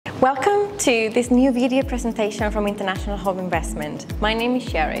Welcome to this new video presentation from International Home Investment. My name is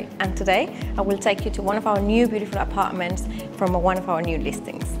Sherry and today I will take you to one of our new beautiful apartments from one of our new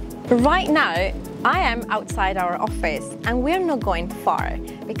listings. Right now I am outside our office and we're not going far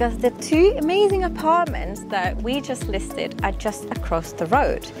because the two amazing apartments that we just listed are just across the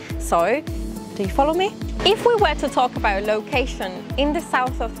road. So, do you follow me? If we were to talk about location in the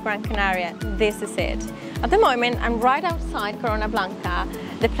south of Gran Canaria, this is it. At the moment, I'm right outside Corona Blanca,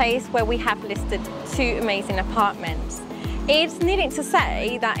 the place where we have listed two amazing apartments. It's needed to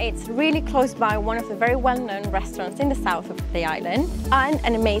say that it's really close by one of the very well-known restaurants in the south of the island and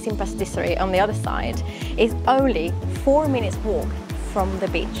an amazing pastisserie on the other side. It's only 4 minutes walk from the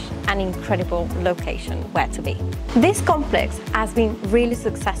beach, an incredible location where to be. This complex has been really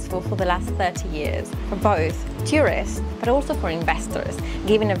successful for the last 30 years for both tourists but also for investors,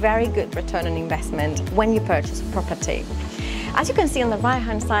 giving a very good return on investment when you purchase a property. As you can see on the right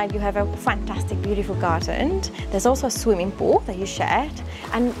hand side, you have a fantastic beautiful garden. There's also a swimming pool that you shared,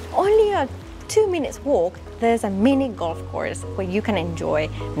 and only a 2 minutes walk there's a mini golf course where you can enjoy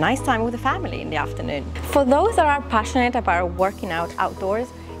nice time with the family in the afternoon. For those that are passionate about working out outdoors,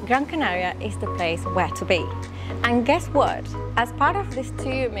 Gran Canaria is the place where to be. And guess what? As part of these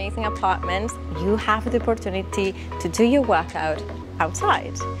two amazing apartments, you have the opportunity to do your workout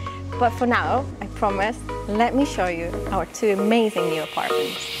outside. But for now, I promise, let me show you our two amazing new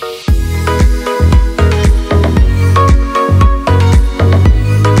apartments.